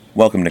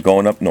Welcome to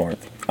Going Up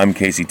North. I'm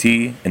Casey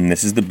T, and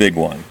this is the big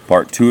one.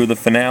 Part 2 of the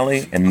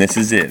finale, and this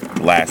is it.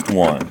 Last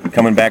one.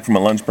 Coming back from a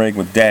lunch break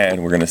with Dad,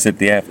 we're going to sit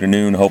the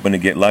afternoon hoping to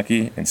get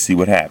lucky and see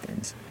what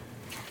happens.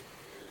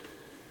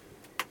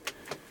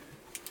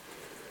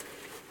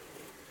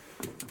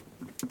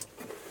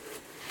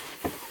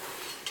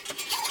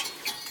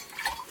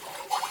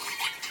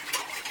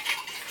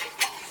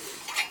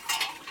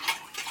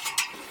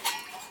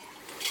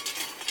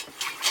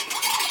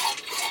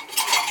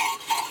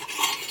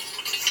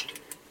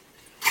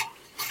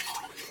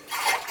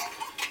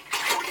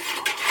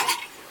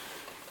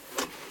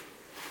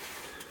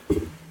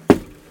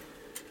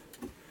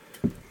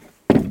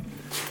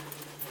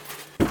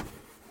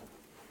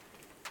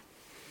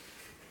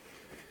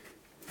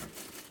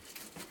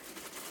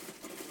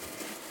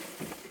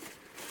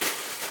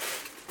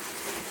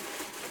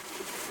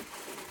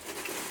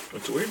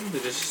 It's weird when they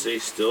just stay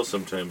still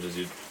sometimes as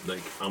you,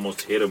 like,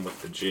 almost hit them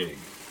with the jig.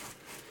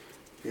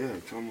 Yeah,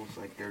 it's almost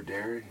like they're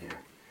daring you.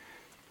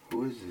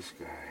 Who is this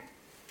guy?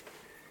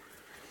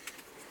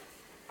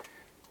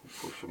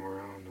 We'll push him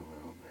around a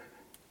little bit.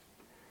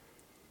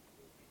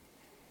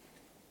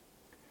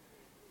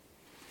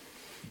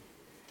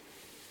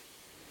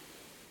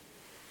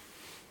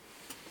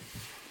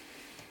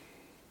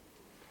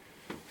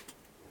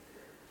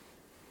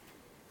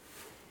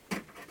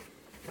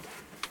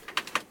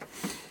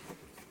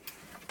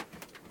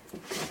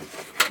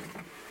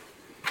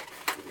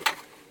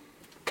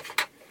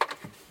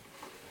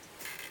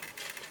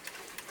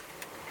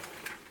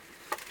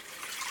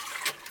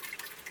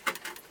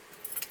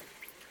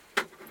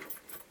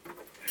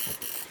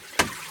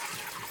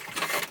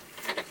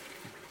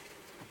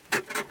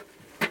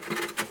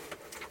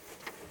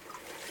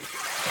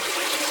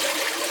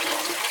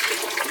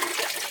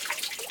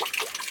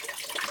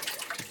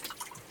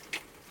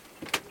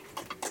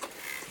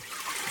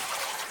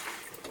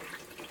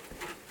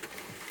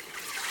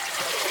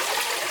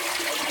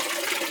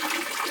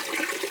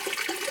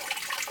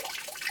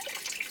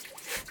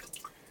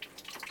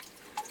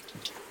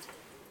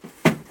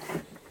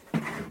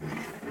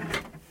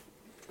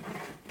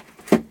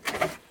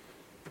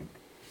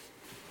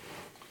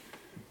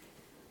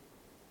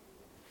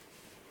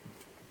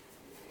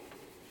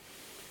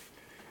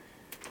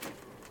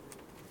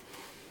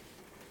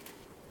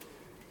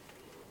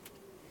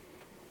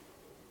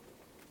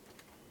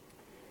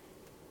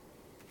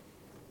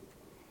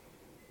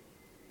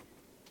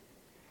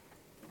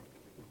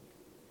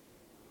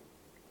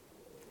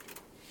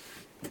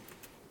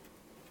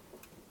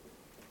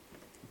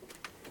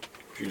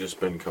 You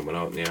just been coming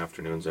out in the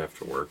afternoons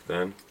after work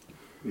then?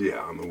 Yeah,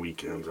 on the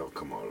weekends I'll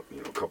come out,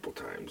 a couple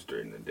times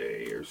during the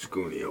day, or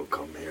Scooney will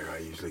come here. I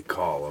usually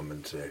call him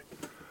and say,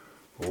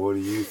 "What are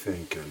you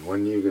thinking?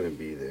 When are you going to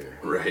be there?"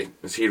 Right.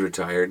 Is he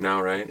retired now,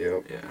 right?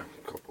 Yep. Yeah.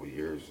 A couple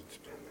years it's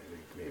been, I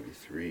think maybe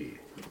 3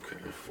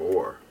 Okay. or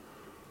 4.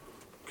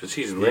 Because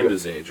he's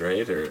Linda's age,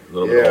 right? Or a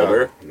little bit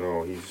older?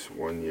 No, he's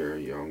 1 year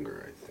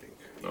younger, I think.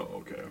 Oh,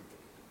 okay.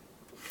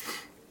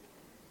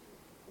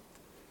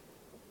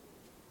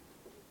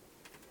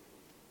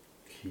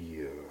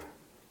 He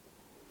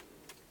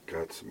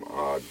got some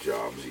odd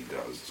jobs he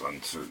does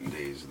on certain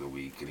days of the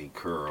week, and he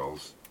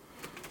curls.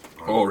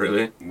 Oh,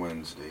 really?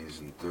 Wednesdays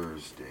and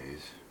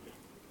Thursdays.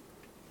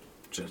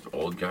 Just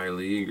old guy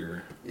league,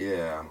 or?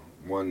 Yeah,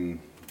 I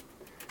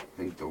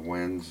think the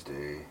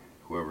Wednesday,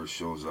 whoever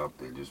shows up,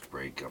 they just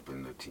break up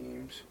into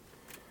teams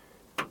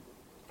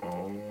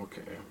Oh,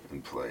 okay.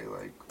 and play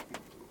like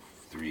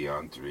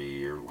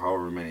 3-on-3 or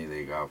however many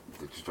they got.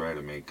 They just try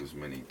to make as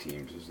many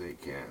teams as they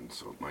can,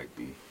 so it might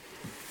be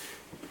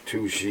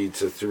 2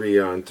 sheets of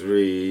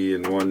 3-on-3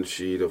 and 1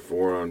 sheet of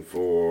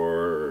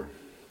 4-on-4,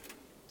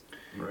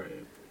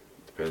 Right.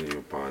 depending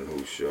upon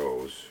who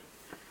shows.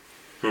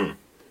 Hmm.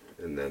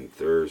 And then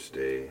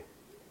Thursday,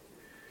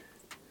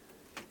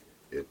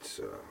 it's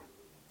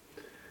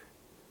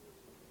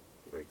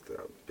like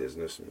the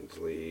Businessman's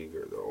League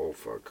or the Old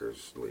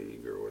Fuckers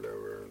League or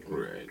whatever. And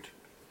Right.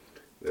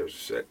 there's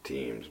set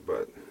teams,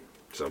 but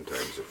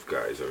sometimes if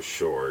guys are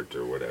short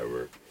or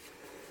whatever,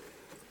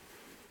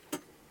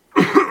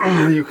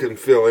 you can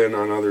fill in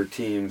on other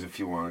teams if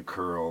you want to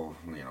curl.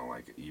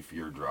 Like if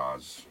your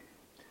draw's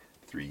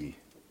 3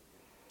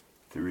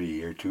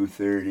 or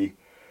 2:30,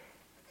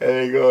 and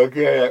they go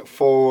again at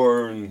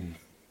 4 and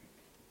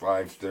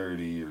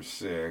 5:30 or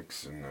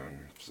 6, and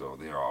then so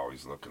they're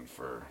always looking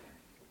for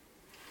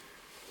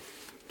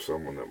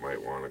someone that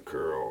might want to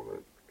curl.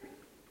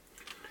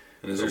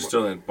 And is there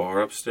still that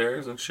bar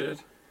upstairs and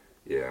shit?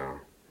 Yeah.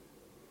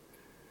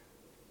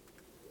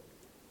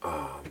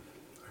 I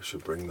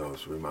should bring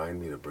those.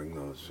 Remind me to bring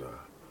those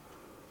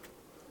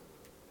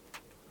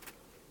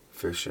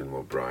fish in.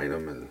 We'll brine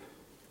them and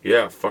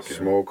Yeah, fuck it.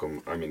 smoke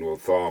them. I mean, we'll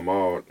thaw them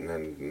out, and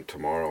then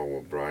tomorrow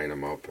we'll brine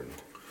them up. And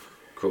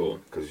Cool.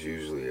 because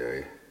usually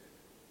I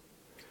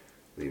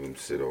leave them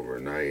sit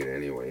overnight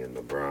anyway in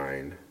the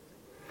brine.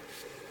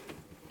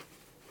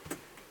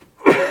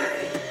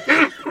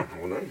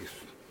 Oh, nice.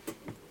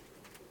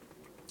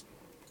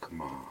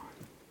 Come on.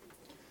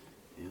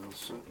 You little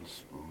Sutton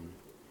spoon.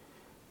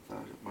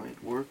 Thought it might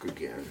might work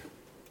again.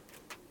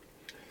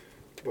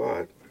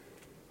 But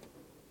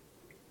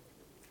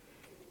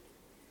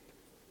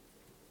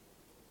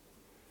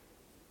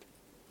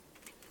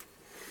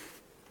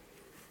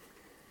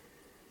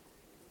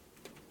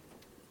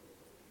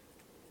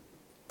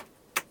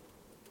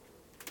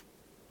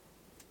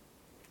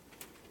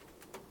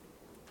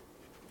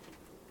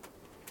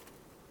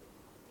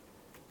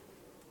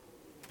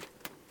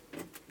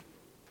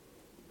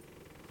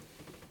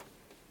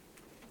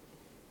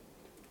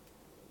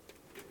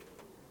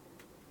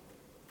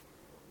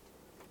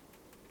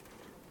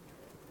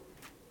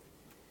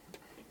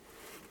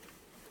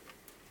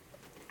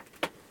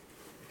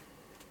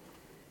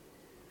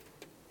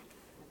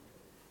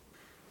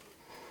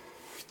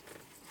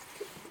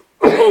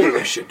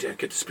Holy shit, Dad,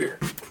 get the spear.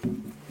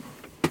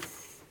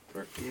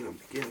 get him.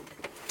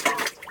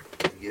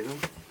 Get him.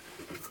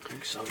 I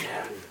think so,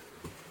 yeah.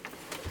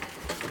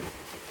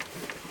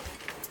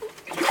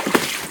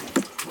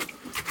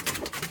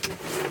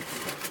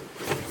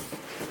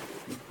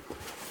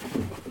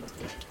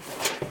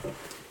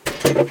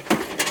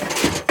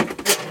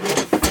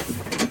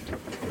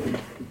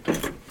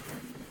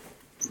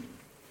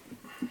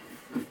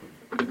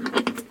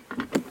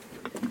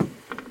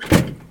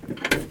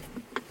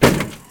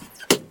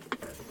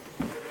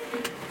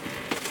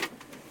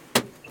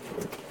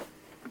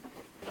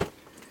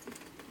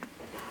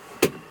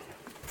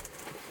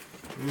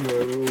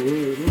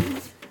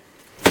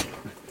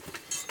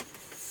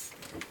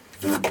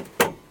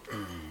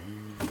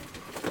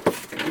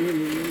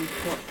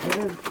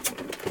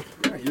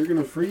 You're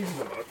gonna freeze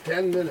in about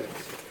 10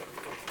 minutes.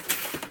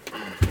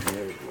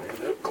 There's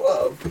my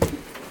glove.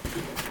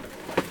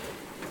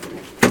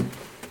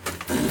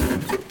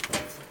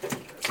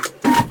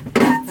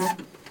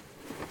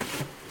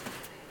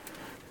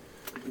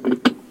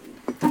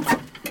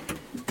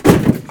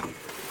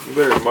 You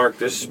better mark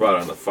this spot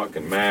on the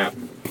fucking map.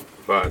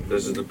 But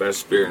this is the best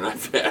spearing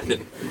I've had. See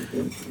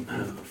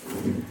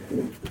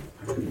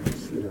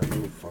that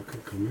little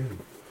fucker come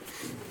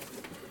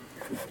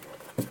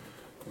in.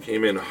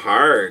 Came in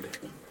hard.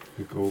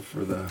 You go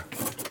for the.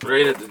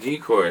 Right at the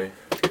decoy.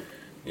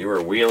 You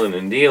were wheeling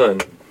and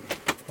dealing.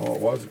 Oh,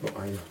 it was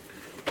going.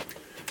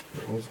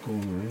 It was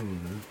going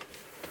around, man.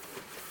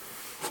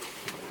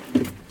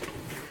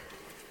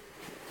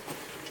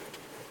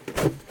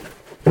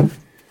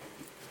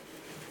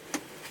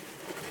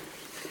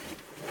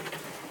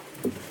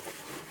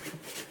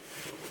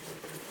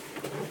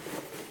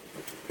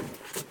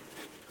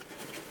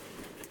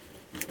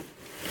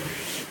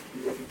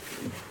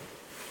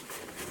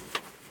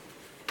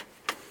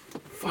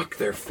 Fuck,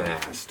 they're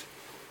fast.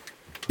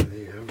 Are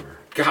they ever?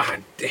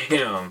 God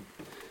damn.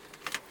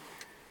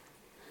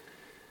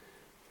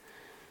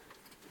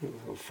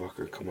 Little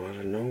fucker come out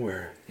of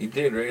nowhere. He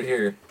did right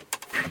here.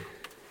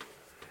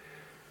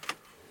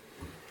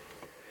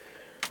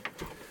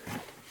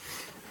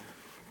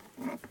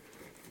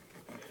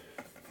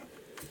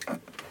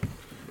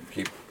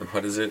 Keep,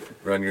 what is it?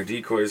 Run your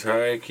decoys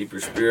high, keep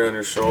your spear on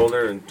your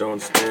shoulder, and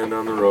don't stand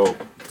on the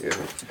rope. Yeah.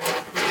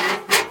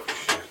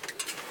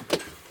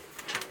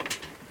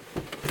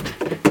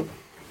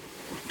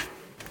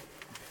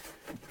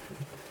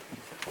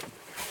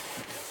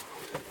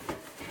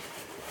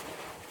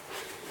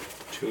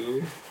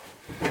 Two.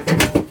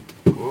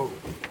 Whoa.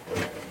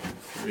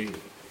 Three.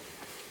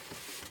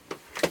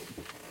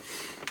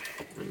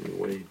 Let me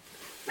wait.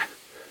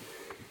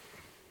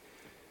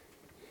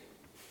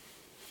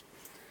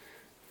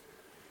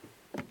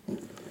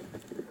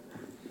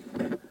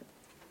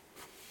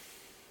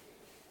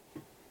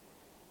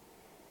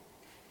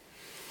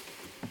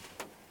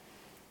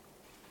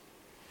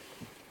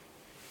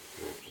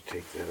 I have to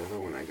take that other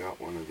one. I got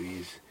one of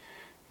these,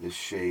 this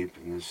shape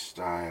and this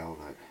style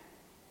that.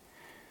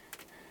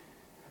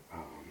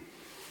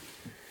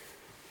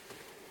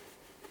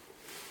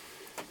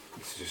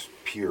 It's just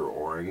pure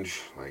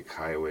orange, like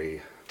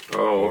highway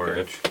Oh,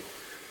 orange.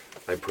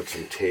 I put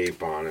some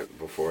tape on it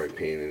before I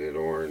painted it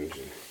orange.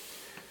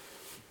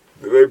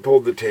 And I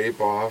pulled the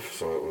tape off,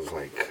 so it was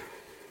like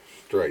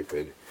striped.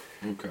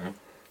 Okay.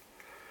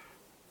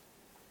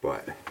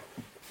 But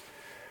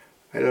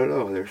I don't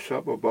know. There's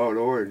something about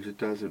orange. It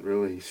doesn't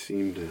really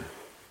seem to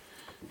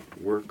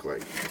work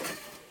like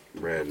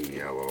red and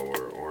yellow,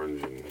 or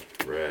orange and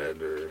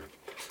red, or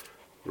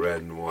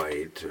red and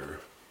white, or.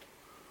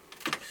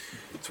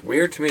 It's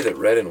weird to me that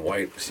red and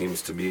white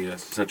seems to be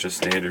such a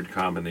standard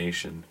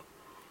combination.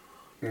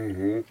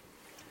 Mm-hmm.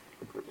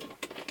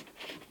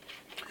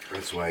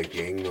 That's why I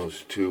gang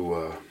those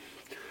two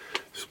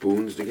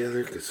spoons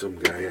together, because some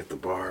guy at the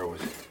bar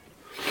was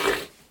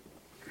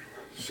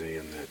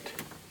saying that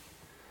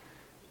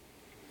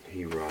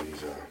he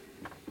runs a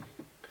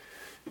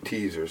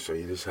teaser, so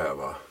you just have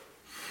a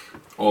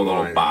little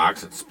line.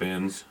 box that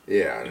spins.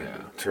 Yeah, Yeah.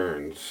 it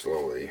turns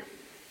slowly.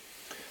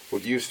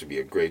 What used to be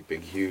a great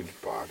big huge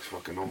box,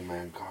 fucking old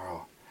man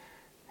Carl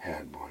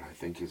had one. I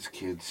think his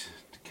kids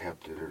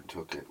kept it or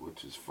took it,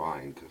 which is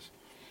fine because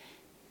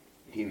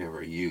he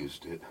never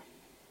used it.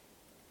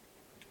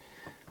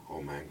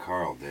 Old man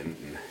Carl didn't.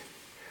 And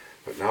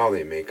But now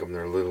they make them,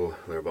 they're little,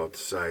 they're about the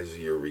size of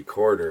your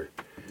recorder.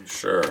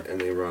 Sure. And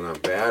they run on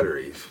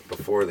batteries.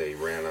 Before they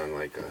ran on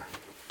like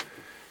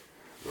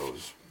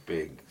those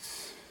big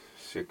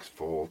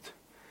 6-volt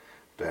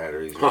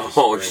batteries. with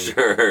Oh, a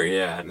spring. sure,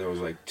 yeah. And there was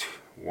like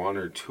one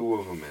or two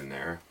of them in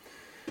there.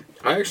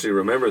 I actually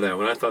remember that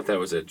one. I thought that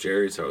was at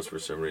Jerry's house for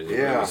some reason.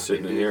 Yeah, I was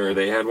sitting they in did. here. Or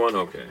they had one?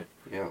 Okay.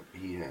 Yep,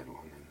 he had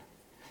one. And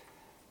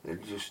they're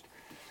just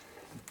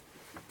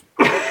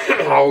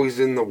always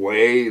in the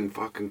way and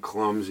fucking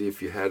clumsy.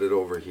 If you had it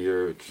over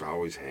here, it's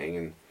always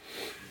hanging.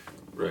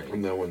 Right.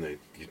 And then when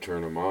you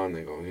turn them on,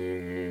 they go.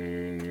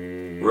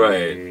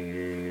 Right.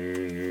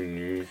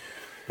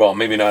 Well,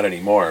 maybe not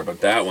anymore,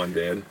 but that one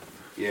did.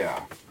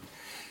 Yeah.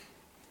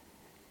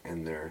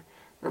 And they're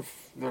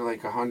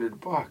like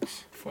 $100.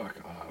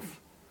 Fuck off.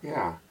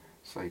 Yeah.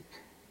 It's like.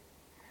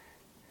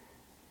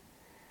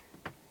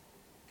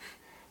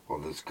 Well,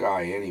 this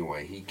guy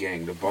anyway, he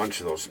ganged a bunch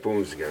of those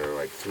spoons together,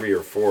 like 3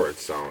 or 4 it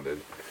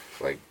sounded.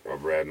 Like a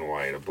red and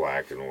white, a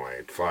black and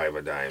white, 5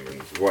 of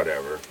diamonds,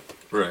 whatever.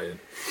 Right.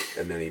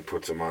 And then he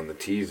puts them on the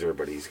teaser,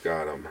 but he's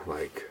got them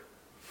like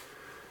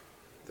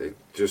they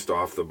just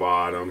off the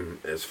bottom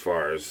as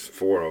far as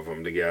 4 of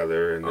them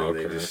together, and then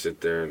they Okay. just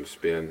sit there and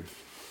spin.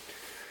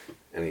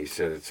 And he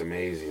said it's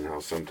amazing how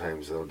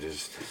sometimes they'll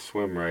just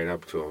swim right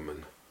up to him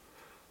and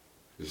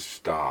just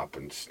stop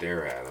and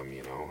stare at him,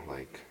 you know,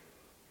 like,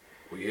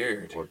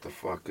 Weird. what the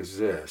fuck is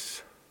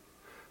this?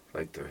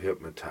 Like they're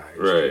hypnotized.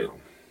 Right. You know?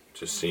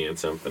 Just seeing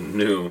something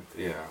new.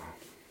 Yeah.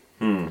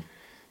 Hmm.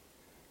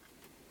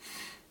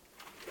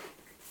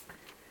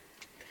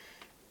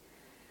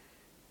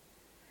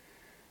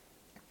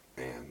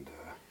 And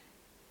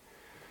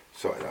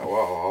so I thought,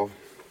 well,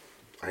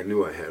 I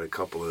knew I had a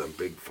couple of them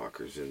big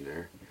fuckers in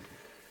there.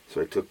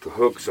 So I took the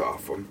hooks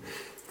off them.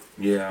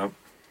 Yeah.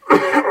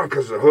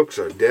 Because the hooks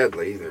are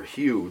deadly. They're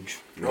huge.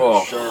 They're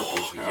sharp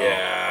as hell.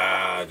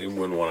 Yeah. You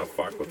wouldn't want to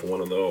fuck with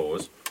one of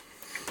those.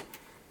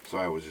 So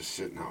I was just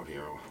sitting out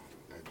here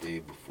that day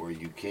before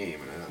you came.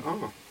 And I thought,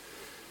 oh,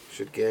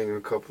 should gang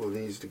a couple of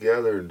these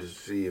together and just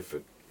see if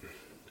it...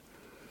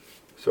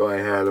 So I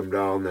had them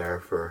down there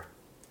for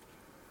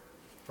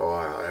a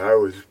while. I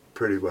was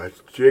pretty much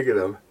jigging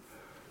them.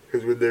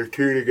 Because when they're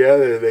two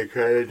together, they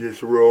kind of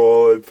just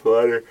roll and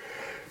flutter.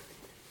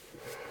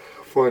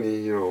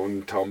 Funny, you know,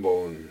 and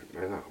tumble. And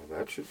I thought, well,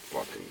 that should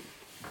fucking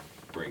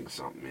bring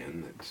something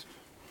in that's...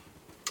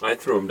 I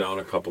threw them down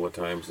a couple of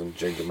times and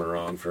jigged them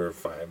around for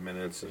 5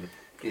 minutes, and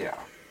Yeah.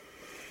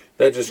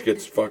 that just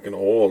gets fucking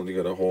old. You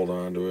gotta hold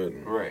on to it.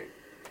 Right.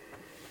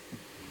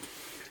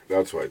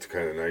 That's why it's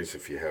kind of nice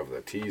if you have the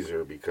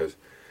teaser, because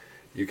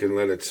you can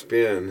let it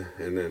spin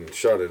and then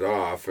shut it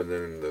off, and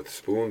then the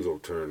spoons will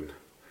turn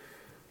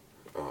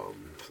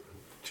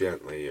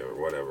gently or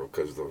whatever,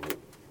 because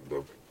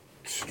the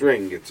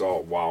string gets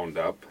all wound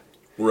up.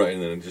 Right,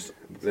 and then it just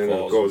Then it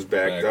falls goes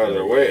back the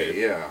other way.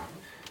 Yeah.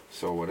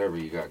 So whatever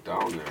you got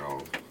down there,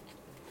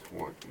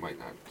 might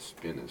not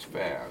spin as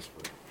fast,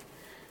 but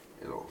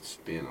it'll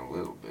spin a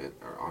little bit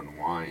or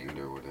unwind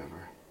or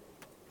whatever.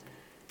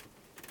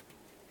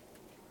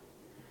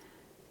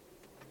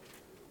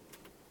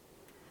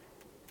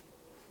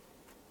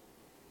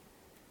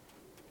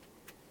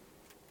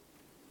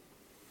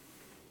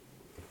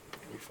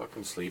 You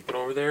fucking sleeping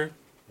over there?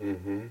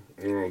 Mm-hmm.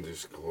 I'm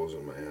just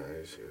closing my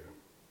eyes here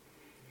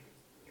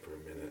for a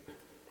minute.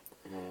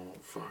 Oh,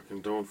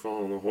 fucking don't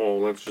fall in the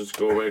hole. Let's just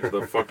go back to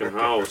the fucking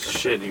house.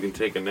 Shit, you can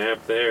take a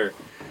nap there.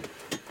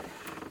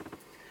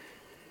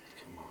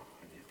 Come on,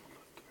 you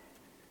fucker.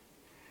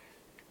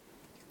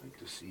 I'd like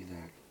to see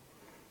that.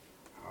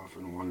 I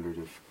often wondered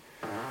if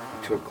you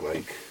took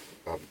like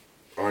a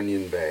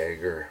onion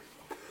bag or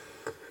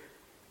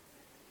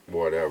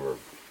whatever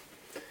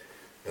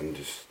and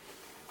just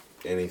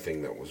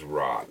anything that was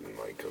rotten,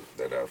 like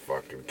that a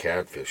fucking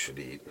catfish should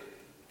eat,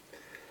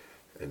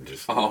 and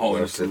just let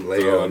just it lay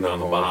throw on it on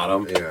the hole.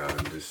 bottom. Yeah,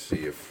 and just see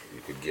if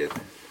you could get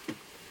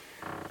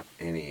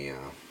any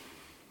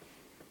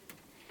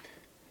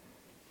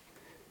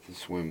to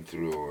swim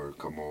through or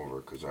come over,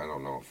 because I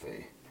don't know if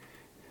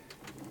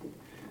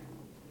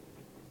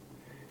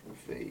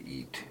they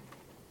eat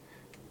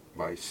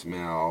by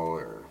smell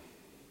or.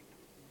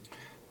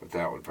 But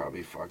that would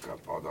probably fuck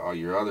up all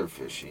your other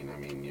fishing. I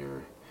mean,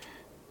 your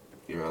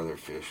other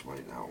fish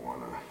might not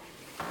want to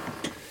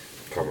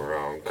come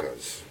around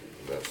because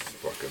that's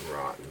fucking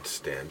rotten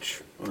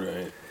stench.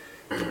 Right.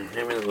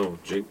 Hand me a little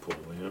jig pull,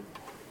 yeah.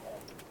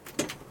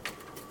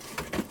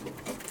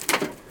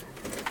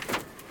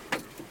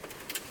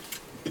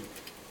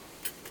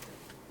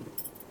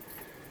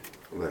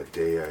 That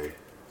day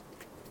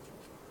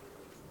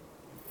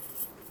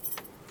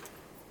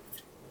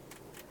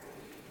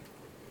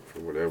for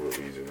whatever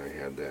reason, I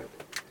had that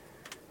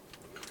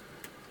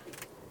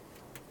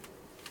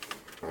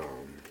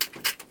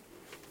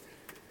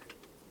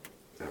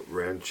that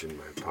wrench in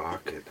my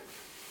pocket.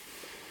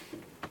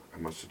 I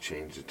must have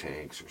changed the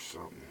tanks or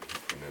something.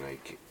 And then I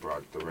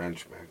brought the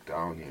wrench back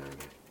down here,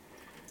 and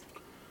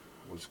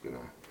I was gonna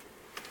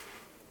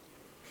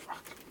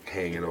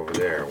hanging over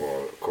there.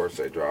 Well, of course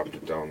I dropped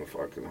it down the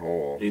fucking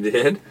hole. You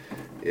did?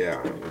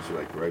 Yeah, it was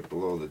like right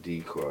below the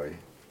decoy.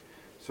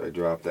 So I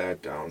dropped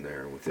that down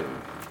there. Within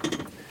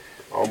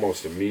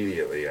almost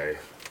immediately, I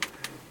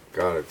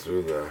got it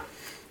through the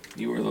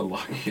You were the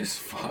luckiest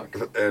fuck.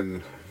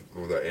 end,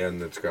 the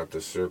end that's got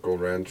the circle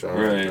wrench on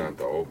Right. it, not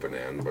the open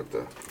end, but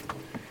the.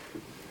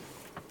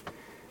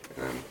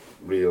 And I'm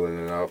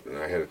reeling it up, and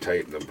I had to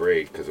tighten the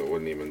brake because it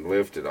wouldn't even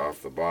lift it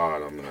off the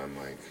bottom. And I'm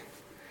like,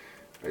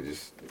 I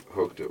just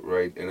hooked it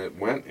right, and it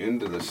went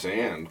into the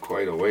sand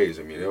quite a ways.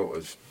 I mean, it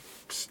was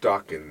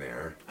stuck in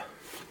there.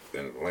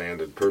 And it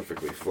landed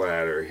perfectly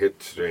flat or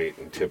hit straight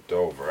and tipped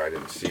over. I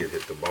didn't see it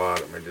hit the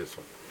bottom. I just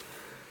went,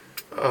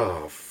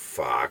 oh,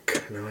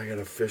 fuck. Now I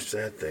gotta fish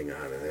that thing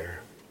out of there.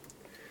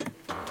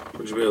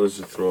 Would you be able to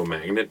just throw a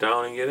magnet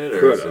down and get it? Or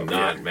Could've, is it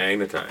not yeah.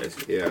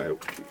 magnetized? Yeah,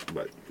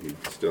 but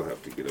you'd still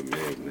have to get a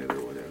magnet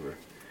or whatever.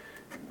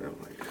 And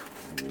I'm like,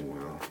 oh,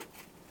 well,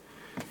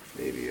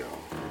 maybe I'll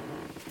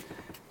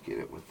get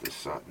it with the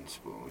Sutton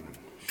spoon. And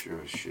sure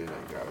as shit,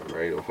 I got it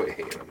right away.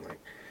 And I'm like,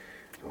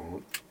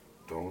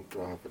 don't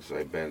drop it. So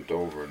I bent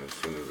over, and as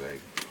soon as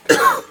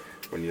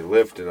when you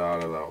lift it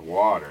out of the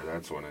water,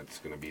 that's when it's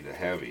going to be the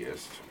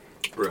heaviest.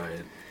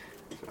 Right.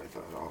 So I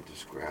thought I'll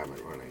just grab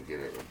it when I get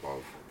it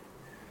above,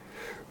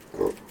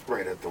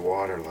 right at the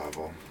water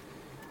level.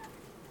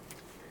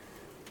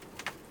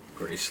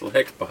 Pretty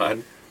slick,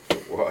 bud.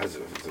 It was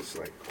just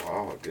like,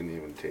 wow, it didn't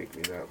even take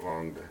me that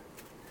long to.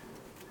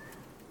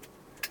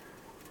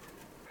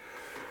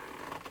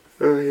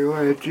 You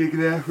want to jig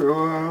that for a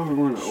while? I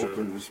want to Sure.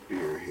 open the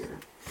spear here.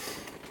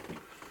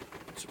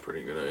 It's a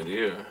pretty good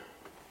idea.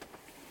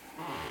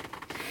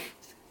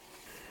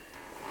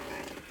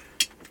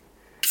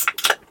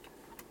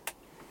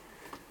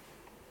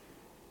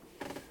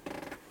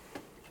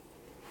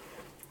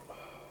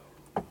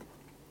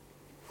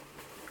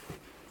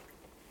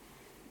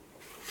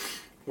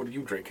 What are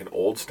you drinking?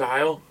 Old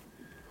style?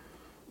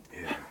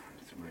 Yeah,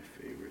 it's my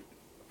favorite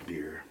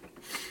beer.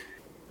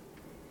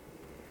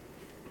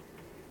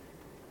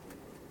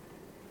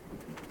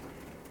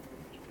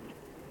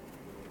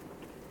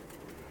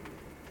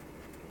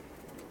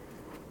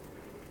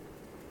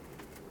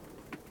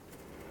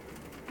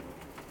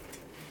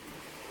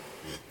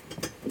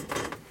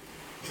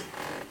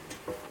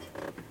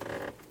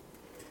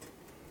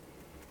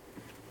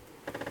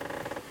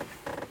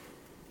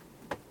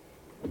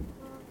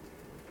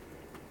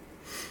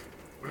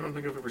 I don't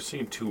think I've ever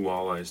seen two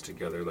walleyes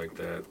together like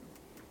that.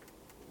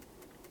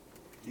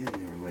 Yeah,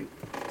 they were like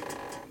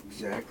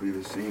exactly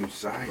the same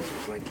size. It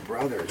was like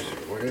brothers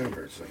or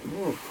whatever. It's like,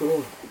 oh,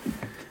 cool.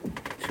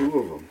 Two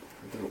of them.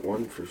 I thought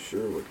one for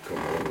sure would come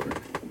over.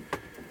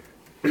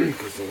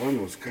 Because the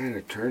one was kind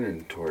of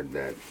turning toward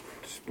that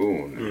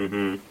spoon.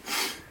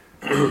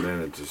 Mm-hmm. And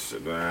then it just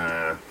said,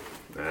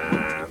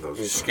 You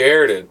those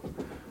scared it.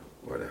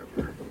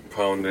 whatever.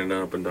 Pounding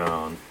up and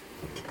down.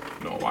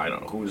 No, I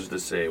don't know. Who's to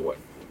say what?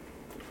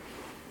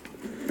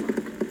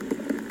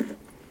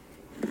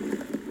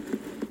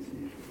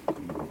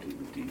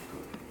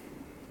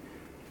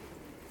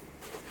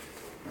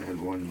 I had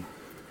one,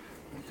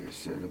 like I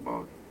said,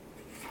 about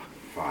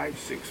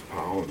 5-6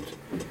 pounds.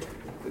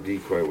 The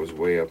decoy was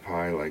way up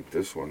high like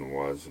this one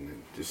was, and it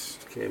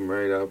just came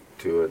right up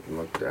to it and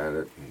looked at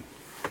it. And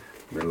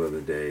middle of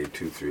the day,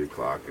 2-3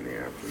 o'clock in the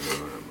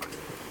afternoon. I'm like,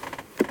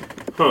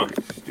 Huh.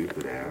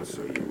 stupid ass,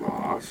 are you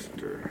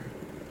lost or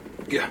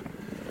Yeah.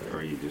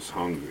 are you just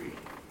hungry?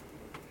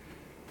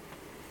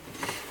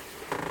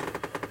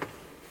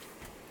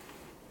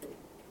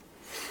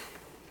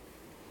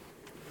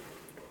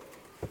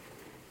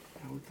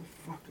 Now, what the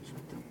fuck is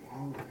with them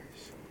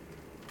walleyes?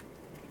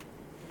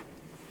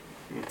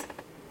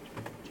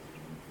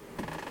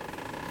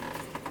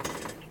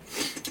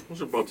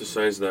 Those are about the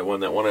size of that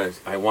one. That one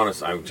I want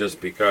to. I just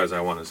because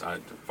I want to. I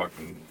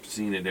fucking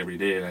seen it every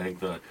day. I think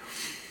the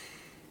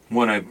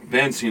one I've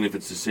been seeing, if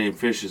it's the same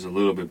fish, is a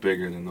little bit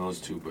bigger than those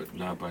two, but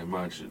not by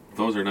much.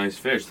 Those are nice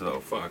fish, though.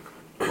 Fuck.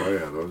 Oh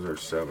yeah, those are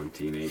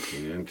 17,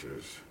 18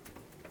 inches.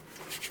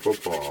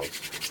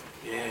 Footballs.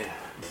 Yeah.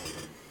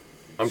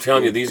 I'm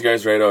telling you, these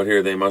guys right out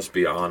here, they must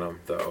be on them,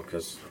 though,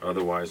 because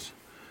otherwise,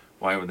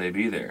 why would they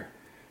be there?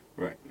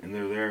 Right, and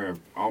they're there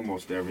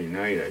almost every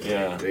night, I think.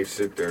 Yeah. They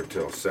sit there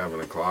till 7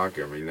 o'clock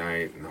every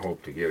night and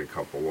hope to get a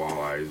couple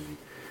walleyes.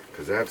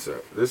 Because that's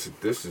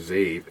this is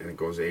 8, and it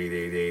goes 8,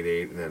 8, 8,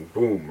 8, and then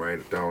boom,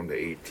 right down to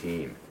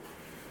 18.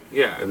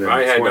 Yeah, And if then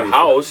I had 20 the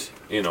house,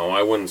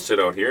 I wouldn't sit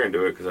out here and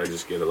do it because I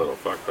just get a little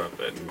fucked up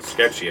and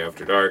sketchy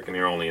after dark and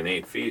you're only in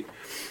 8 feet.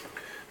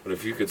 But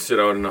if you could sit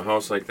out in a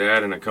house like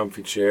that in a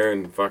comfy chair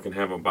and fucking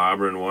have a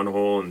bobber in one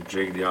hole and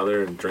jig the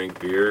other and drink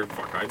beer,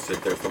 fuck, I'd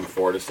sit there from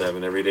 4 to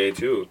 7 every day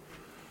too.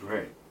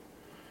 Right.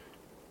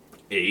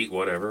 8,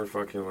 whatever,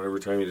 fucking whatever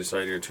time you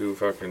decide you're too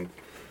fucking.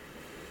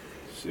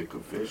 Sick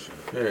of fishing.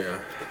 Yeah.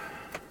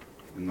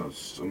 And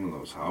some of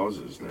those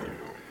houses there,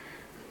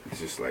 it's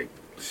just like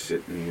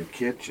sitting in the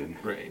kitchen.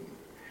 Right.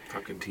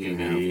 Fucking You can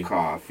TV. have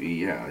coffee,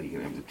 yeah, you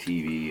can have the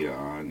TV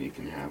on, you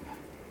can have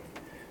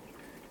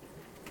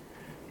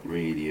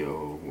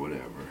radio,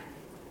 whatever.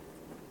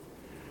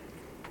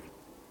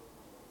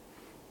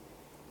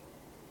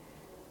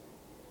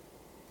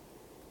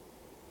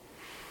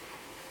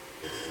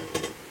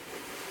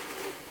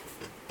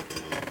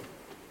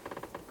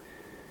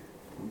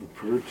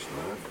 perch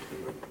left.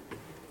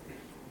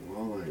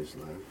 Walleyes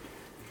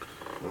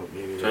left. Well,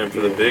 maybe Time for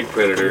the big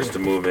predators to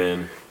move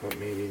in. But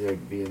maybe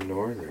they'd be in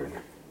northern.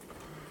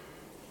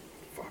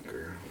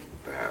 Fucker.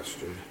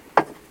 Bastard.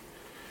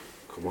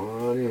 Come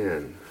on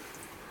in.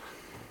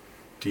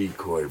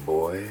 Decoy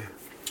boy.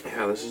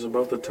 Yeah, this is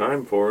about the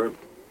time for it.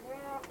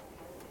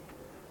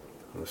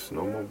 The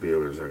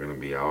snowmobilers are going to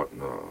be out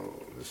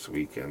this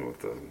weekend with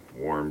the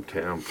warm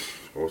temps. It's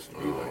supposed to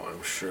be like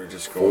I'm sure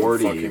just going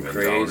 40 fucking even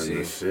crazy. down in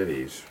the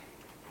cities.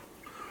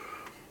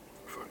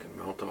 Fucking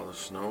melt all the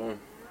snow.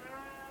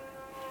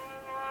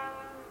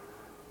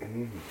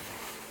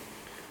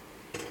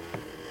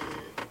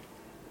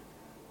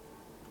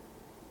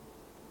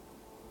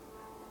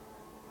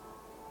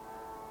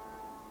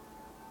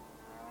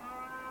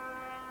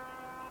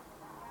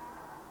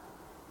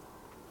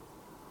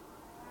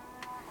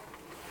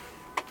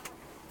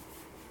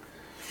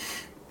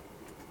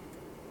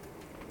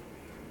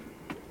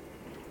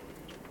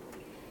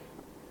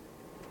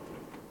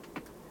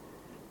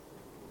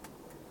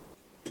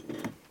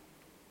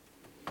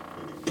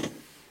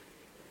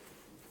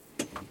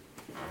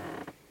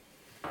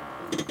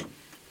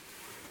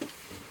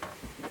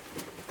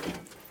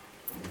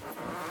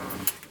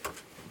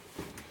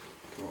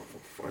 Awful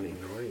funny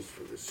noise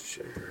for this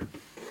chair.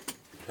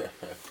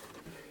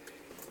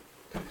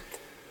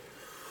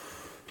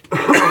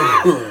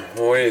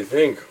 What do you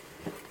think?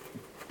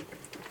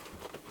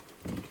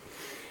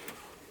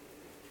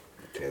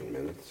 10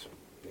 minutes,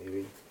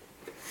 maybe.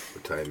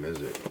 What time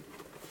is it?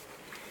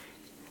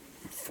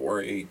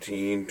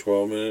 4:18,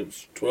 12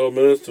 minutes. 12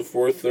 minutes to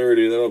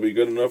 4:30. That'll be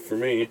good enough for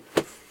me.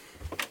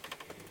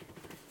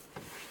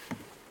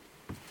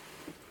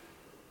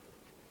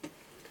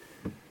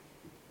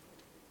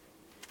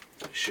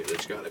 Shit,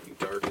 it's gotta be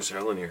dark as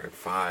hell in here at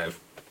 5.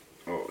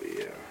 Oh,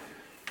 yeah.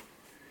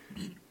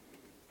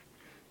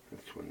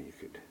 That's when you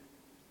could...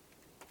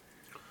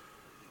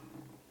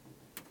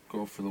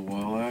 Go for the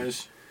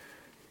walleyes.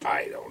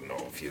 I don't know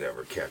if you'd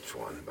ever catch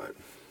one, but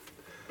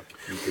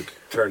you could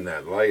turn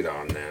that light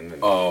on then and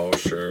Oh,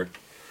 sure.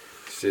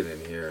 sit in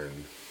here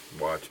and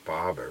watch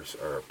bobbers,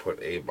 or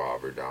put a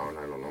bobber down.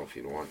 I don't know if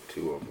you'd want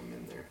 2 of them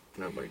in there.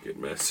 That might get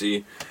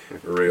messy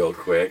real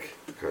quick.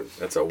 Because,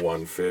 That's a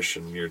one fish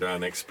and you're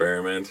done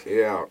experiment.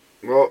 yeah.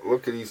 Well,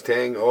 look at these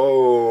tang.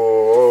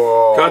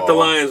 Oh. Cut the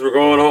lines, we're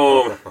going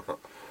home.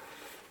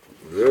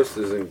 This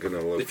isn't going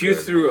to look If you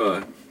good. threw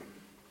a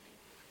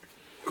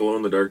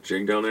glow-in-the-dark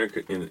jig down there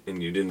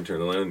and you didn't turn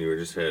the light on, you were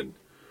just had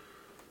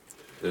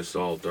this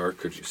all dark,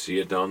 could you see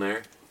it down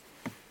there?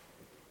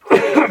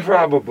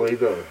 Probably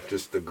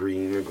just the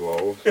green or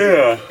glow.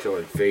 Yeah. Until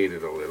it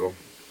faded a little.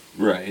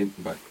 Right,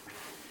 but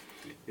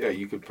Yeah,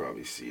 you could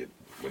probably see it,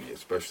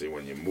 especially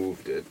when you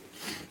moved it.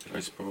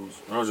 I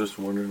suppose. I was just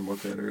wondering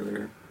about that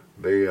earlier.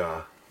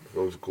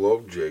 Those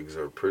globe jigs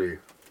are pretty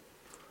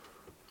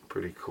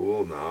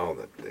cool now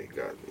that they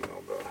got,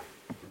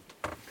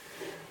 the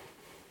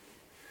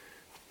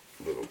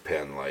little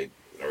pen light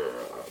or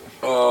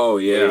Oh,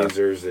 yeah.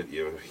 lasers that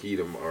you heat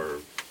them or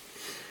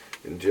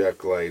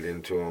inject light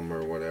into them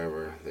or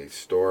whatever. They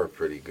store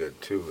pretty good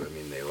too. I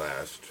mean, they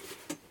last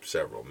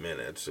several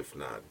minutes, if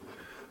not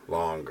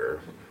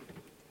longer.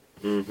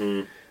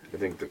 Mm-hmm. I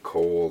think the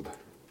cold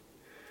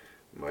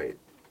might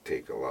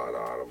take a lot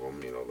out of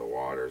them, the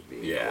water's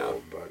being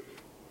cold, but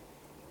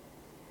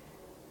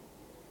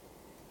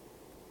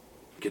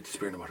Get the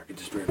spear in the water, get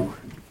the spear in the water.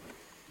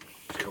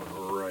 it's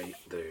coming right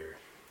there.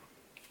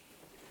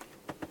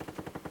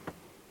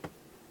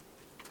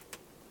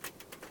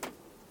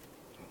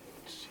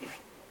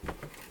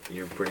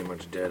 You're pretty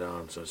much dead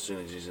on, so as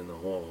soon as he's in the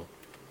hole.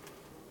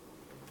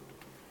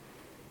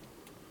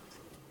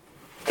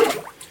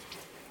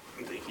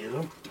 They get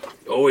them?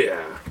 Oh,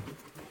 yeah.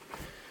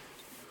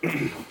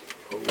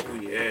 Oh,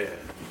 yeah.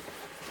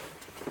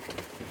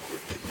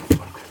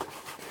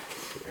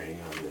 Hang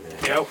on to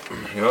that.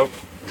 Yep.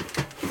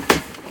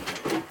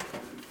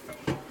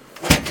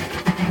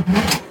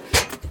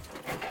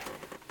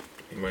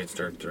 He might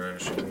start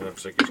thrashing.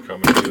 Looks like he's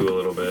coming to a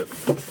little bit.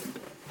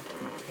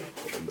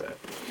 Hold that.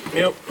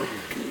 Yep.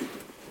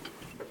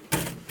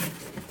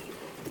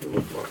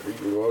 Little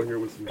fucker, you out here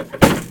with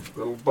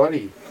your little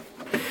buddy.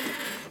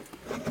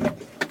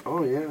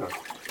 Oh yeah,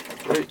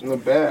 right in the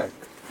back.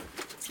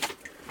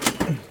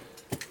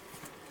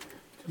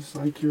 Just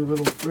like your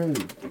little friend.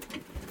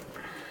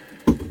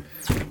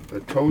 A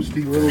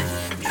toasty little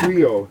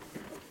trio.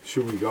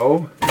 Should we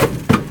go?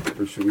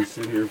 Or should we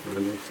sit here for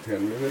the next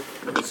 10 minutes?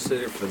 Let's sit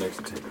here for the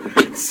next 10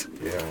 minutes.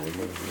 Yeah, we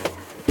might as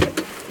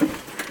well.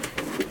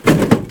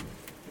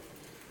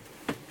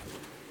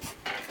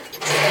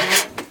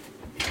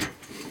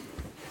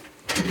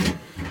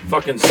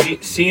 Fucking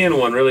seeing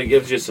one really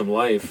gives you some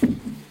life.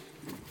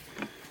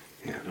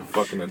 Yeah, The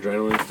fucking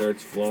adrenaline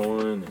starts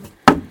flowing.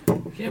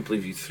 And can't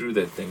believe you threw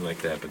that thing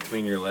like that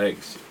between your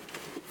legs.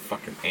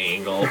 Fucking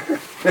angle.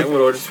 I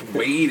would have just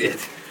waited.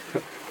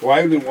 Well,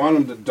 I didn't want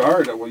him to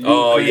dart. Well, you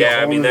Oh, were kinda yeah,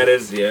 I mean, holding- that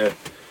is, yeah.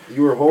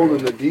 You were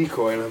holding the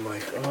decoy, and I'm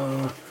like,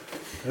 I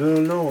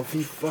don't know. If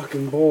he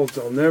fucking bolts,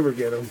 I'll never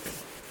get him.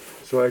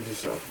 So I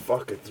just thought,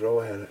 fuck it,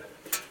 throw at it.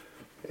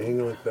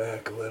 Angle it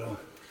back a little.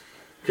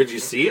 Could you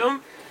see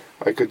him?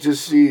 I could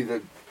just see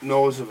the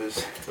nose of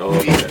his Oh,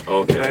 feet. okay.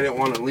 Okay. And I didn't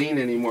want to lean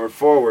any more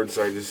forward,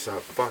 so I just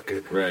thought, fuck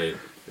it. Right.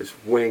 Just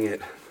wing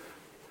it.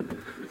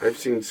 I've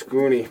seen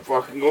Scooney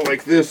fucking go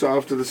like this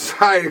off to the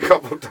side a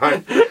couple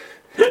times.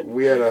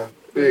 We had a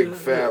big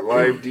fat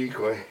live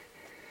decoy.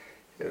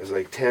 It was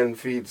like 10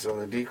 feet, so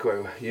the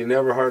decoy, you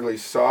never hardly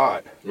saw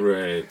it.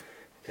 Right.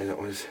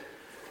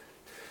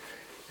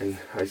 And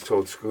I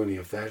told Scooney,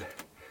 if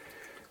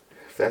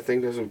that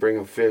thing doesn't bring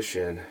a fish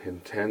in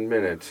 10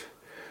 minutes,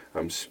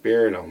 I'm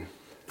spearing them.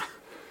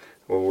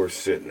 Well, we're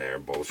sitting there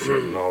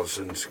bullshitting, and all of a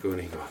sudden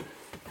Scooney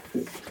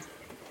goes.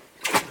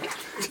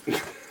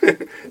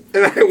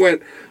 And I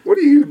went, what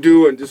are you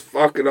doing? Just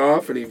fucking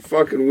off? And he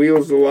fucking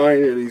wheels the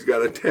line and he's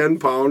got a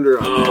 10-pounder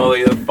on Oh,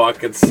 you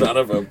fucking son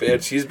of a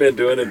bitch. He's been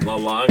doing it a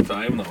long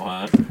time though,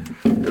 huh?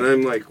 And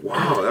I'm like,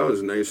 wow, that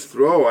was a nice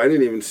throw. I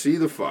didn't even see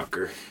the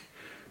fucker.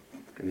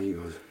 And he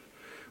goes,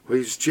 well,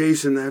 he's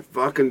chasing that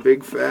fucking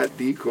big fat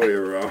decoy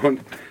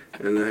around.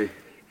 And I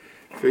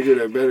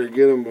figured I better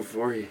get him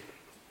before he...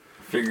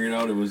 Figured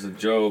out it was a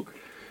joke.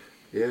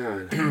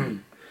 Yeah.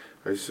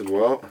 I said,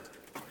 well...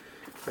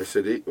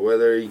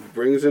 whether he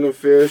brings in a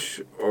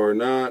fish or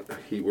not,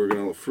 we're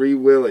going to free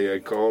Willie. I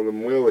called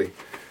him Willie.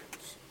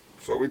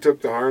 So we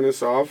took the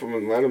harness off him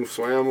and let him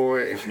swim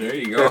away. There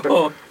you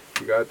go.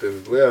 He got to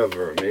live,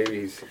 or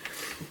maybe he's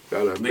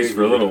got a At least big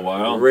for a little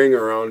while. ring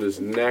around his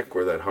neck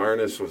where that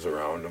harness was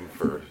around him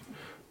for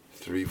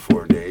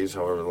 3-4 days,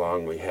 however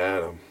long we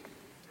had him.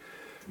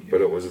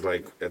 But it was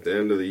like at the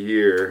end of the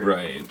year.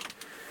 Right.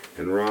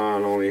 And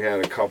Ron only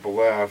had a couple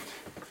left.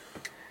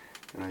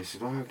 And I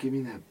said, oh, give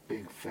me that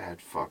big fat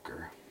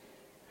fucker.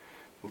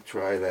 We'll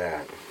try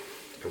that.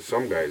 Because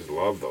some guys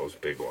love those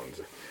big ones.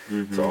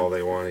 It's all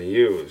they want to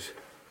use.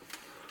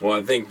 Well,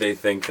 I think they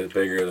think the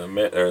bigger the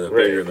Right.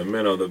 bigger the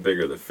minnow, the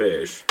bigger the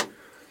fish.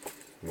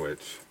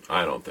 Which,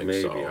 I don't think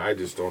maybe. so. I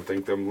just don't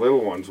think them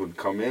little ones would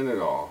come in at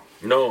all.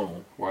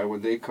 No. Why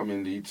would they come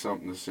in to eat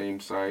something the same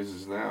size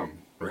as them?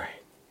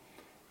 Right.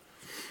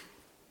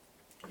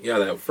 Yeah,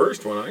 that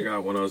first one I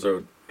got when I was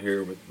out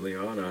here with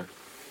Liana.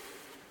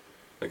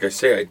 Like I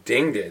say, I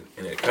dinged it,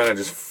 and it kind of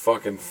just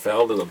fucking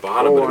fell to the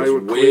bottom, but it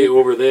was way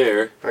over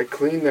there. I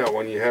cleaned that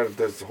one. You had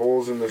those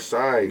holes in the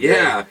side.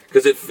 Yeah,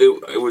 because it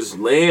was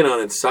laying on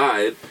its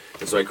side,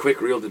 and so I quick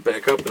reeled it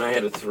back up, and I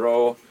had to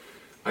throw.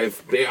 I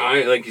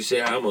like you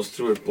say, I almost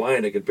threw it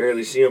blind. I could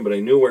barely see him, but I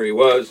knew where he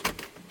was.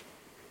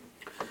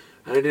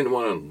 And I didn't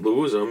want to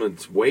lose him.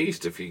 It's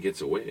waste if he gets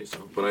away.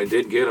 So, but I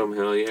did get him.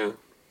 Hell yeah.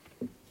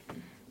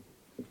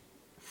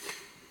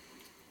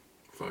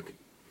 Fucking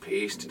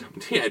pasted him.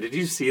 Yeah, did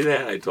you see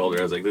that? I told her,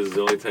 I was like, this is the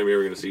only time you're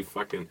ever going to see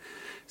fucking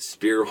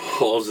spear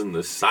holes in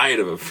the side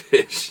of a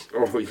fish.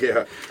 Oh,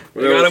 yeah.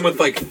 I got him with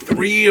like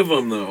 3 of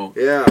them, though.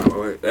 Yeah.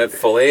 Well, That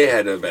fillet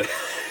had to have been...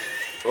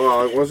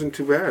 well, it wasn't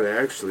too bad,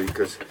 actually,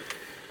 because,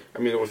 I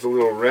mean, it was a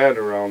little red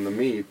around the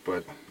meat,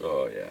 but...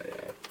 Oh, yeah,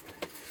 yeah.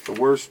 The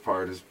worst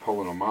part is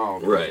pulling them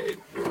out. Right.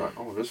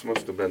 Oh, this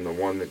must have been the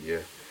one that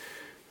you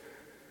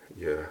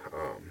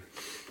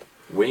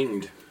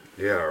Winged.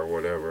 yeah, or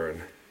whatever.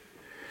 And,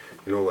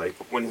 you know, like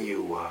when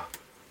you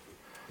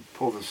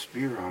pull the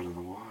spear out of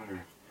the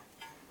water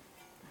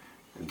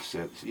and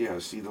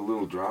see the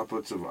little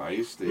droplets of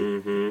ice?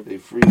 They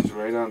freeze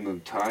right on the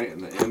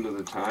the end of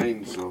the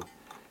tine, so...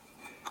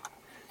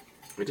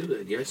 I did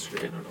that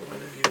yesterday. I don't know why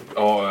that did.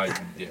 Oh,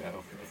 yeah,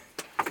 okay.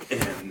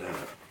 And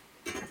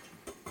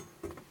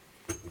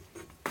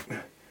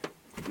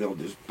they'll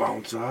just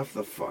bounce off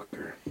the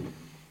fucker.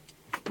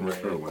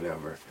 Right. Or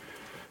whatever.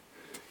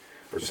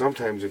 Or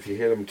sometimes if you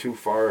hit them too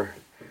far,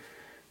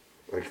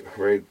 like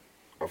right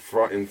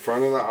in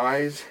front of the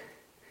eyes,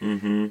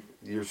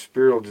 your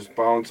spear will just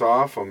bounce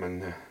off them,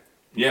 and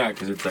Yeah,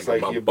 because it's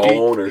like a you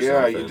bone or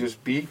yeah, something. you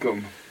just beak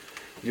them.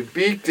 You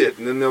beaked it,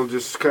 and then they'll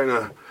just kind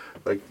of,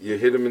 like you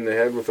hit them in the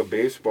head with a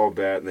baseball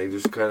bat, and they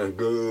just kind of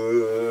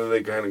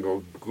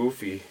go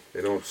goofy.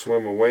 They don't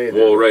swim away.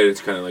 Well, right,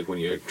 it's kind of like when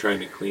you're trying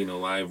to clean a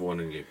live one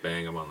and you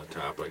bang them on the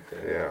top like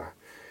that. Yeah.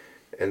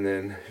 And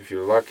then, if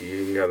you're lucky,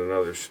 you can got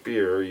another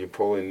spear. You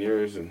pull in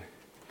yours and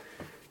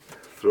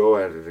throw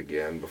at it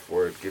again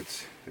before it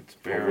gets its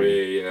bearing.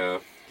 Away, yeah.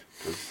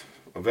 Because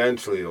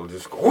eventually it'll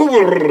just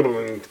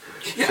go and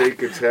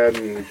shake its head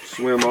and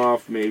swim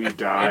off, maybe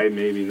die,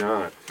 maybe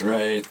not.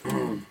 Right.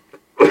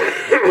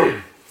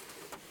 Because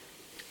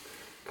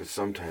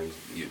sometimes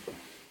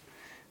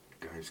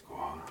guys go,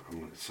 oh,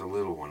 it's a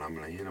little one, I'm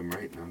going to hit him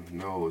right in the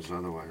nose,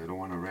 otherwise I don't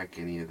want to wreck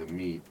any of the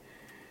meat.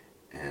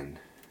 And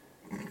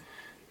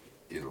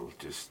it'll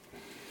just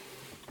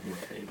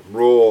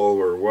roll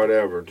or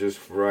whatever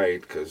just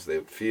right because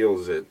it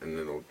feels it, and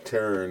it'll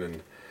turn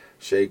and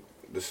shake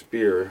the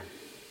spear,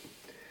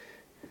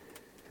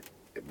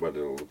 but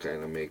it'll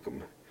kind of make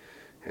them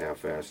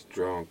half-assed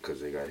drunk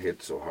because they got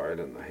hit so hard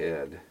on the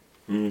head.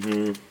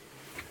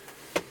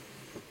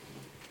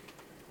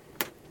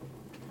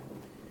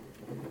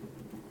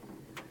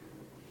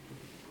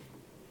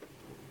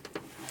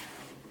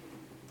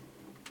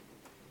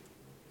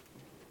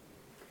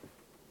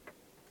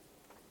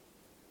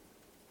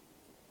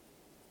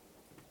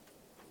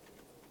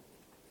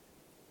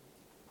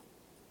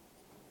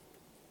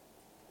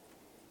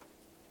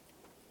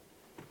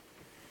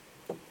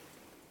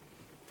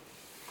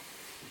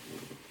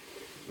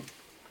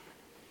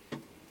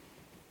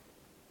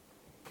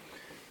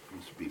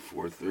 Must be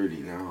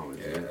 4:30 now.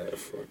 Isn't it? Yeah,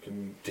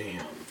 fucking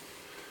damn.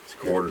 It's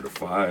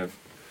 4:45.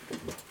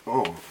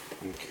 Oh,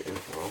 okay.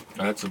 Well,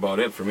 That's about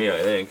it for me, I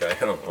think. I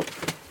don't know.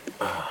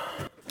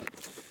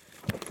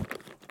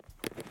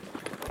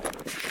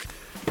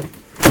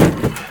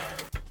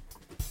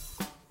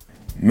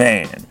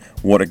 Man,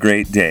 what a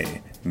great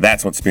day.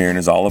 That's what spearing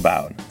is all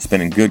about.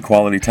 Spending good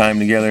quality time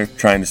together,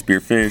 trying to spear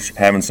fish,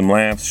 having some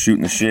laughs,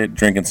 shooting the shit,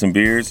 drinking some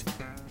beers.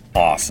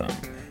 Awesome.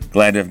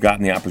 Glad to have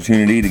gotten the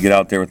opportunity to get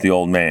out there with the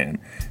old man.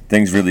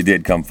 Things really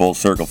did come full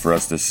circle for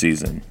us this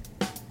season.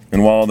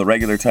 And while the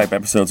regular type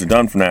episodes are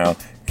done for now,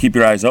 keep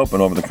your eyes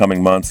open over the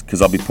coming months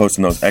because I'll be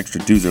posting those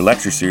extra Doozer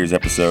Lecture Series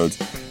episodes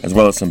as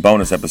well as some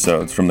bonus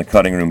episodes from the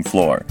cutting room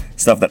floor.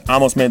 Stuff that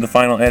almost made the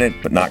final edit,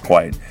 but not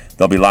quite.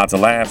 There'll be lots of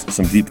laughs,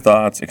 some deep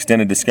thoughts,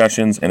 extended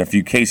discussions, and a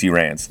few Casey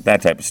rants,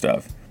 that type of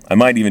stuff. I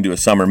might even do a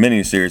summer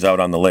mini-series out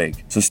on the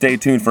lake. So stay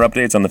tuned for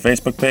updates on the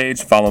Facebook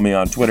page. Follow me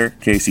on Twitter,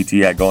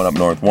 KCT at Going Up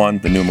North 1,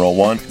 the numeral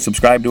 1.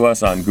 Subscribe to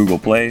us on Google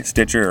Play,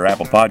 Stitcher, or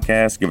Apple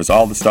Podcasts. Give us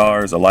all the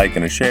stars, a like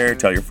and a share.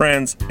 Tell your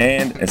friends.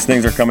 And as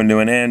things are coming to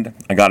an end,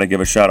 I gotta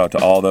give a shout out to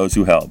all those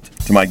who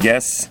helped. To my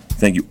guests,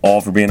 thank you all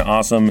for being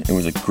awesome. It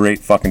was a great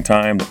fucking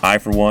time that I,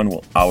 for one,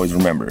 will always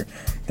remember.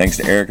 Thanks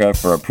to Erica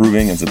for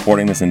approving and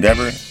supporting this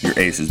endeavor. You're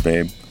aces,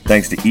 babe.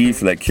 Thanks to Eve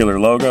for that killer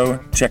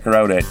logo. Check her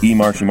out at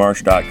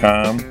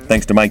emarshymarsh.com.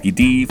 Thanks to Mikey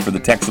D for the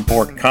tech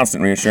support,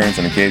 constant reassurance,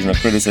 and occasional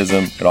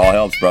criticism. It all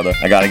helps, brother.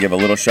 I gotta give a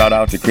little shout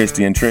out to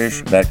Christy and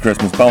Trish. That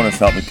Christmas bonus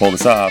helped me pull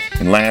this off.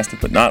 And last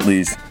but not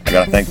least, I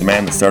gotta thank the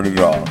man that started it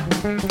all.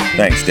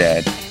 Thanks,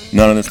 Dad.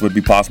 None of this would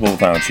be possible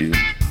without you.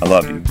 I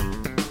love you.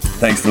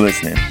 Thanks for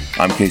listening.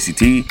 I'm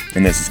KCT,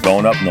 and this is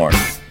Going Up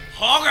North.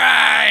 All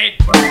right!